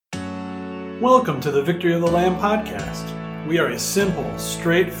Welcome to the Victory of the Lamb podcast. We are a simple,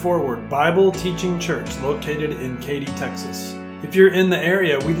 straightforward Bible teaching church located in Katy, Texas. If you're in the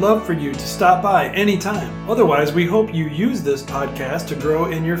area, we'd love for you to stop by anytime. Otherwise, we hope you use this podcast to grow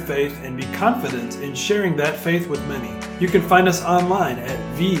in your faith and be confident in sharing that faith with many. You can find us online at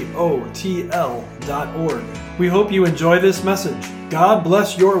votl.org. We hope you enjoy this message. God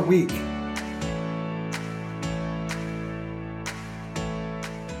bless your week.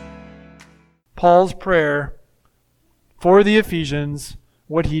 Paul's prayer for the Ephesians,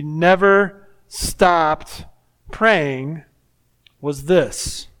 what he never stopped praying, was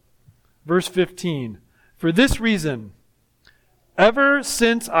this. Verse 15, "For this reason, ever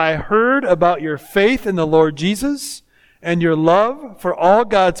since I heard about your faith in the Lord Jesus and your love for all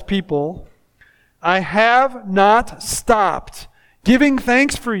God's people, I have not stopped giving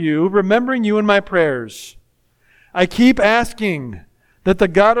thanks for you, remembering you in my prayers. I keep asking that the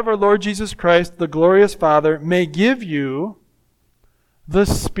God of our Lord Jesus Christ, the glorious Father, may give you the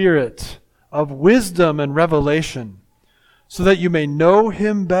spirit of wisdom and revelation, so that you may know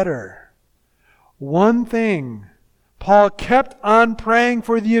him better." One thing Paul kept on praying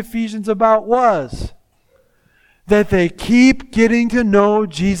for the Ephesians about was that they keep getting to know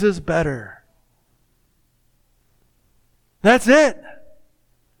Jesus better. That's it.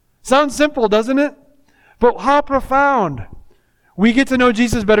 Sounds simple, doesn't it? But how profound. We get to know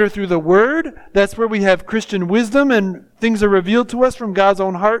Jesus better through the Word. That's where we have Christian wisdom and things are revealed to us from God's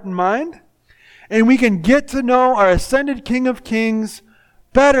own heart and mind. And we can get to know our ascended King of Kings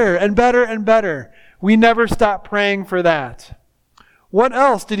better and better and better. We never stop praying for that. What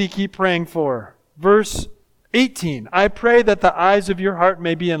else did he keep praying for? Verse 18, "I pray that the eyes of your heart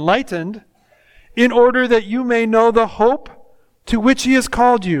may be enlightened, in order that you may know the hope to which he has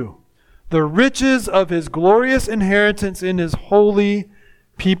called you, the riches of his glorious inheritance in his holy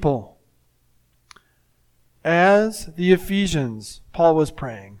people." As the Ephesians, Paul was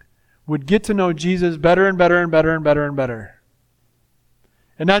praying, would get to know Jesus better and better and better and better and better.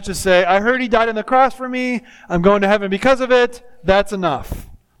 And not just say, "I heard he died on the cross for me, I'm going to heaven because of it, that's enough.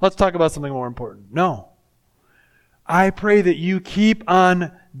 Let's talk about something more important." No. I pray that you keep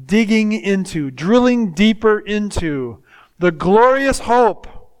on digging into, drilling deeper into the glorious hope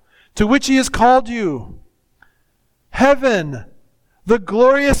to which he has called you. Heaven, the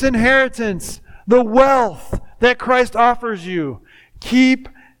glorious inheritance, the wealth that Christ offers you. Keep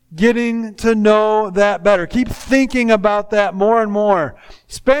getting to know that better. Keep thinking about that more and more.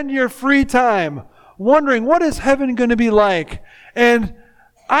 Spend your free time wondering, what is heaven going to be like? And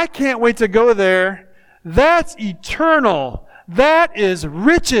I can't wait to go there. That's eternal. That is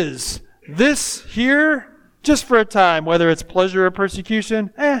riches. This here, just for a time, whether it's pleasure or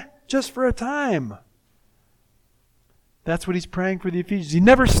persecution, just for a time. That's what he's praying for the Ephesians. He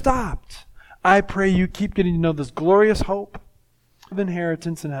never stopped. I pray you keep getting to know this glorious hope of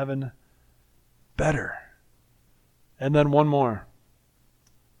inheritance in heaven better. And then one more.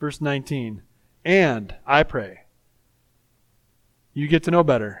 Verse 19. "And I pray you get to know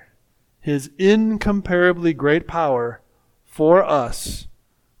better his incomparably great power for us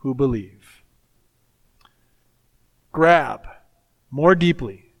who believe." Grab more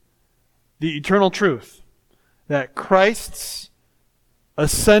deeply the eternal truth that Christ's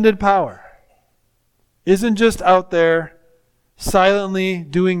ascended power isn't just out there silently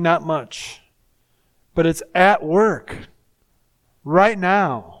doing not much, but it's at work right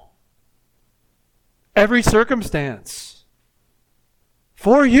now. Every circumstance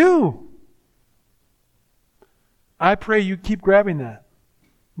for you. I pray you keep grabbing that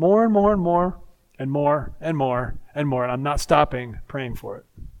more and more and more and more and more and more. And I'm not stopping praying for it.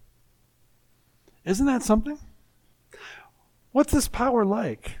 Isn't that something? What's this power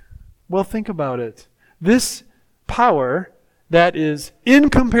like? Well, think about it. This power that is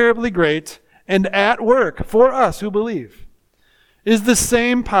incomparably great and at work for us who believe is the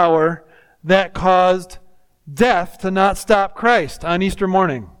same power that caused death to not stop Christ on Easter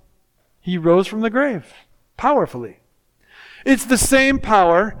morning. He rose from the grave powerfully. It's the same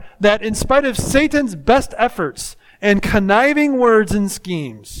power that, in spite of Satan's best efforts and conniving words and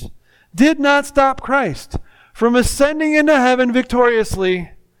schemes, did not stop Christ from ascending into heaven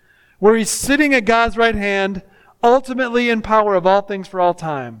victoriously, where he's sitting at God's right hand, ultimately in power of all things for all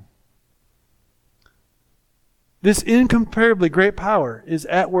time. This incomparably great power is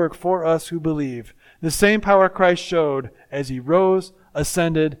at work for us who believe. The same power Christ showed as he rose,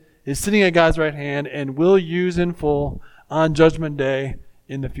 ascended, is sitting at God's right hand, and will use in full on Judgment Day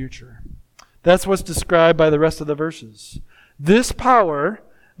in the future. That's what's described by the rest of the verses. This power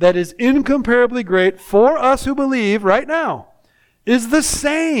that is incomparably great for us who believe right now is the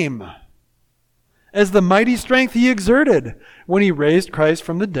same as the mighty strength he exerted when he raised Christ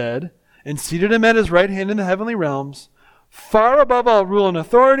from the dead and seated him at his right hand in the heavenly realms, far above all rule and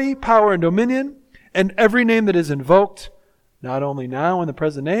authority, power and dominion, and every name that is invoked, not only now in the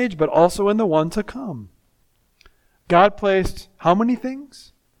present age, but also in the one to come. God placed how many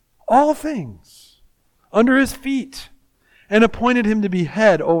things? All things under his feet, and appointed him to be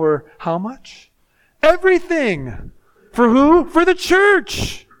head over how much? Everything. For who? For the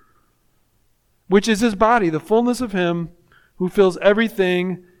church, which is his body, the fullness of him who fills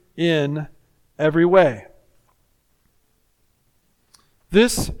everything in every way.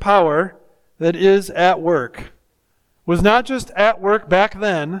 This power that is at work was not just at work back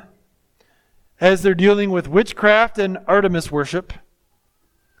then as they're dealing with witchcraft and Artemis worship,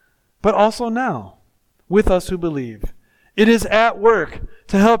 but also now with us who believe. It is at work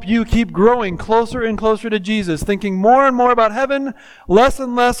to help you keep growing closer and closer to Jesus, thinking more and more about heaven, less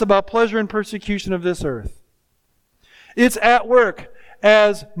and less about pleasure and persecution of this earth. It's at work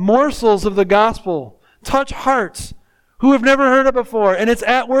as morsels of the gospel touch hearts who have never heard it before, and it's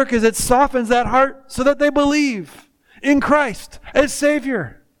at work as it softens that heart so that they believe in Christ as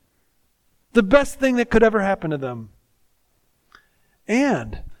Savior. The best thing that could ever happen to them.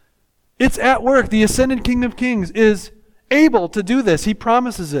 And it's at work. The ascended King of Kings is able to do this. He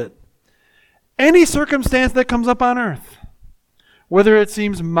promises it. Any circumstance that comes up on earth, whether it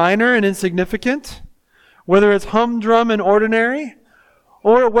seems minor and insignificant, whether it's humdrum and ordinary,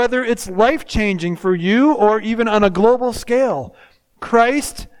 or whether it's life-changing for you or even on a global scale,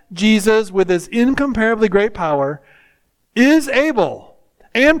 Christ Jesus, with his incomparably great power, is able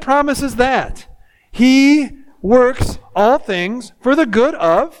and promises that he works all things for the good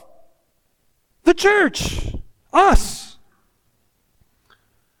of the church, us.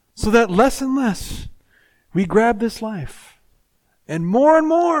 So that less and less we grab this life, and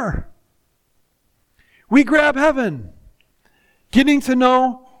more we grab heaven, getting to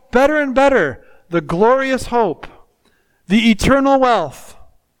know better and better the glorious hope, the eternal wealth,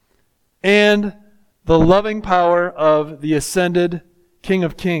 and the loving power of the ascended King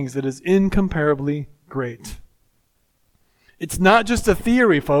of Kings that is incomparably great. It's not just a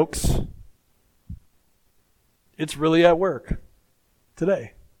theory, folks. It's really at work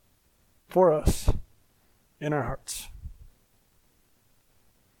today for us in our hearts.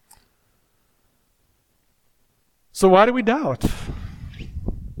 So why do we doubt?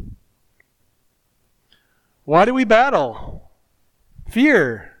 Why do we battle?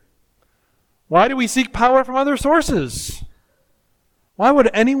 Fear. Why do we seek power from other sources? Why would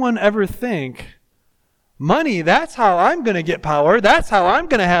anyone ever think, money, that's how I'm going to get power. That's how I'm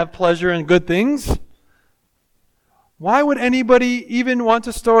going to have pleasure and good things. Why would anybody even want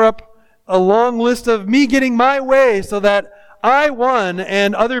to store up a long list of me getting my way so that I won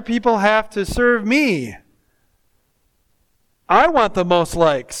and other people have to serve me? I want the most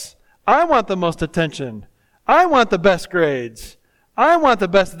likes. I want the most attention. I want the best grades. I want the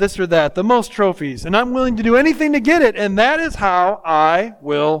best this or that, the most trophies, and I'm willing to do anything to get it, and that is how I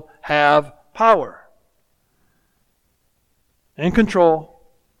will have power and control,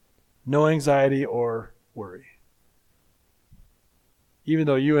 no anxiety or worry. Even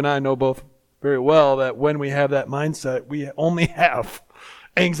though you and I know both very well that when we have that mindset, we only have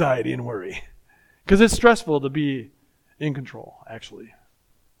anxiety and worry. Because it's stressful to be in control, actually.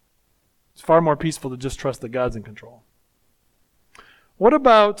 It's far more peaceful to just trust that God's in control. What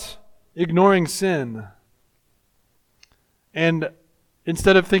about ignoring sin? And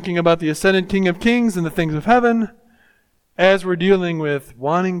instead of thinking about the ascended King of Kings and the things of heaven, as we're dealing with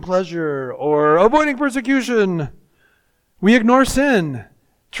wanting pleasure or avoiding persecution, we ignore sin,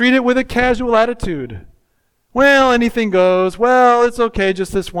 treat it with a casual attitude. Well, anything goes. Well, it's okay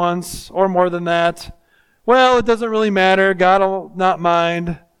just this once or more than that. Well, it doesn't really matter. God will not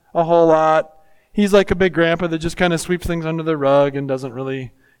mind a whole lot. He's like a big grandpa that just kind of sweeps things under the rug and doesn't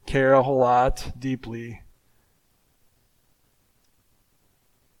really care a whole lot deeply.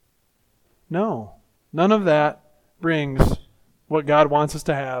 No, none of that brings what God wants us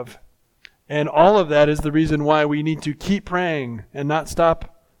to have. And all of that is the reason why we need to keep praying and not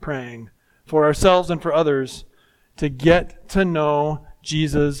stop praying for ourselves and for others to get to know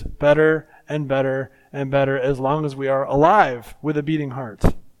Jesus better and better and better as long as we are alive with a beating heart.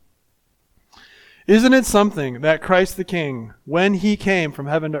 Isn't it something that Christ the King, when he came from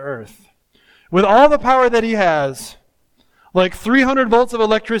heaven to earth, with all the power that he has, like 300 volts of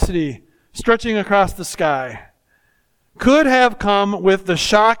electricity stretching across the sky, could have come with the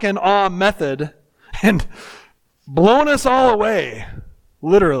shock and awe method and blown us all away,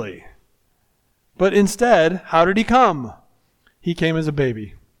 literally. But instead, how did he come? He came as a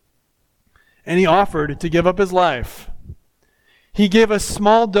baby. and he offered to give up his life. He gave us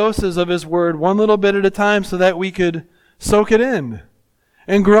small doses of his word, one little bit at a time, so that we could soak it in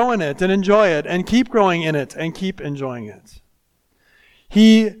and grow in it and enjoy it and keep growing in it and keep enjoying it.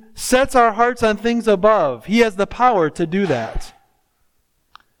 He sets our hearts on things above. He has the power to do that.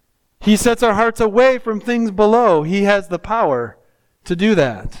 He sets our hearts away from things below. He has the power to do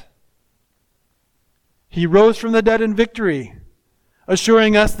that. He rose from the dead in victory,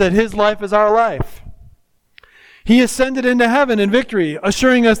 assuring us that his life is our life. He ascended into heaven in victory,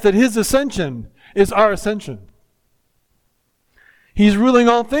 assuring us that his ascension is our ascension. He's ruling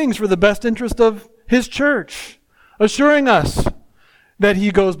all things for the best interest of his church, assuring us that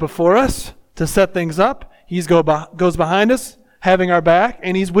he goes before us to set things up. He goes behind us, having our back,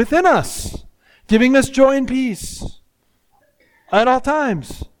 and he's within us, giving us joy and peace at all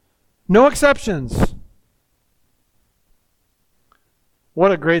times. No exceptions.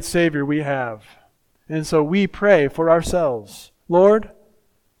 What a great Savior we have. And so we pray for ourselves. Lord,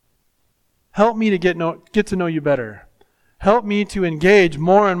 help me to get to know you better. Help me to engage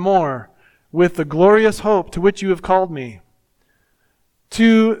more and more with the glorious hope to which you have called me.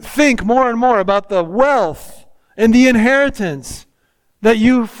 To think more and more about the wealth and the inheritance that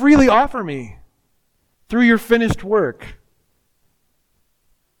you freely offer me through your finished work.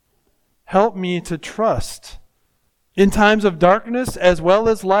 Help me to trust in times of darkness as well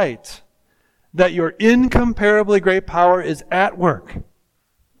as light that your incomparably great power is at work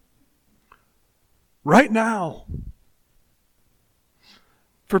right now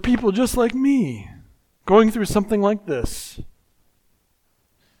for people just like me going through something like this.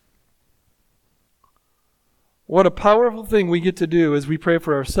 What a powerful thing we get to do as we pray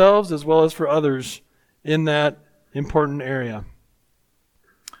for ourselves as well as for others in that important area.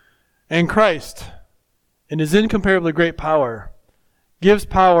 And Christ, in his incomparably great power, gives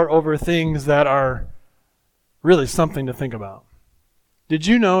power over things that are really something to think about. Did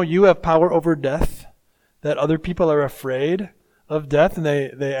you know you have power over death? That other people are afraid of death and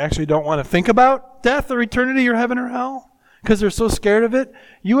they actually don't want to think about death or eternity or heaven or hell because they're so scared of it?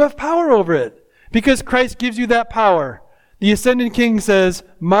 You have power over it. Because Christ gives you that power. The ascended King says,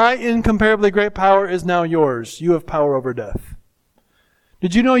 my incomparably great power is now yours. You have power over death.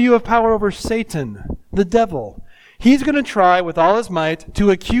 Did you know you have power over Satan, the devil? He's going to try with all his might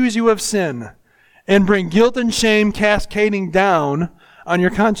to accuse you of sin and bring guilt and shame cascading down on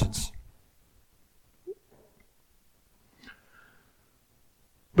your conscience.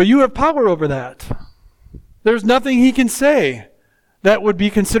 But you have power over that. There's nothing he can say that would be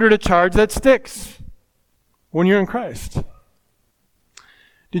considered a charge that sticks when you're in Christ.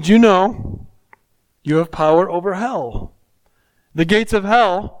 Did you know you have power over hell? The gates of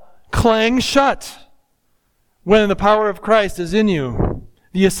hell clang shut when the power of Christ is in you.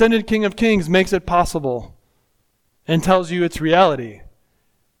 The ascended King of Kings makes it possible and tells you it's reality.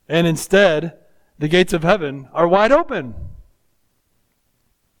 And instead, the gates of heaven are wide open.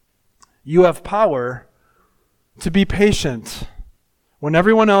 You have power to be patient when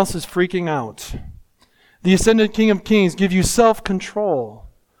everyone else is freaking out. The ascended King of Kings gives you self-control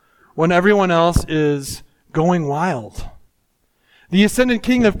when everyone else is going wild. The ascended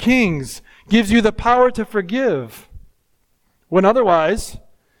King of Kings gives you the power to forgive when otherwise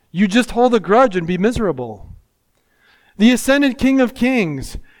you just hold a grudge and be miserable. The ascended King of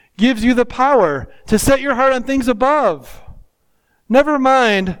Kings gives you the power to set your heart on things above. Never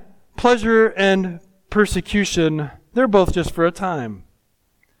mind pleasure and persecution. They're both just for a time.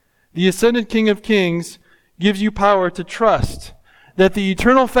 The ascended King of Kings gives you power to trust that the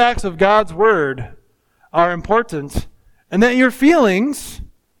eternal facts of God's Word are important and that your feelings,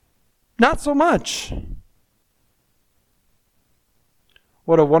 not so much.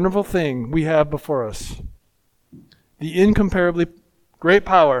 What a wonderful thing we have before us. The incomparably great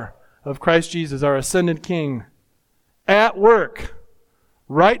power of Christ Jesus, our ascended King, at work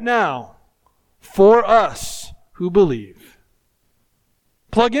right now for us who believe.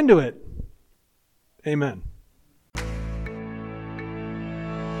 Plug into it. Amen.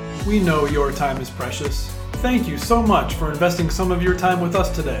 We know your time is precious. Thank you so much for investing some of your time with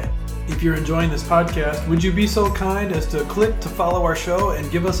us today. If you're enjoying this podcast, would you be so kind as to click to follow our show and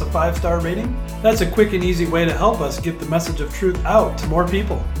give us a 5-star rating? That's a quick and easy way to help us get the message of truth out to more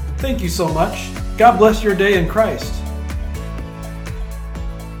people. Thank you so much. God bless your day in Christ.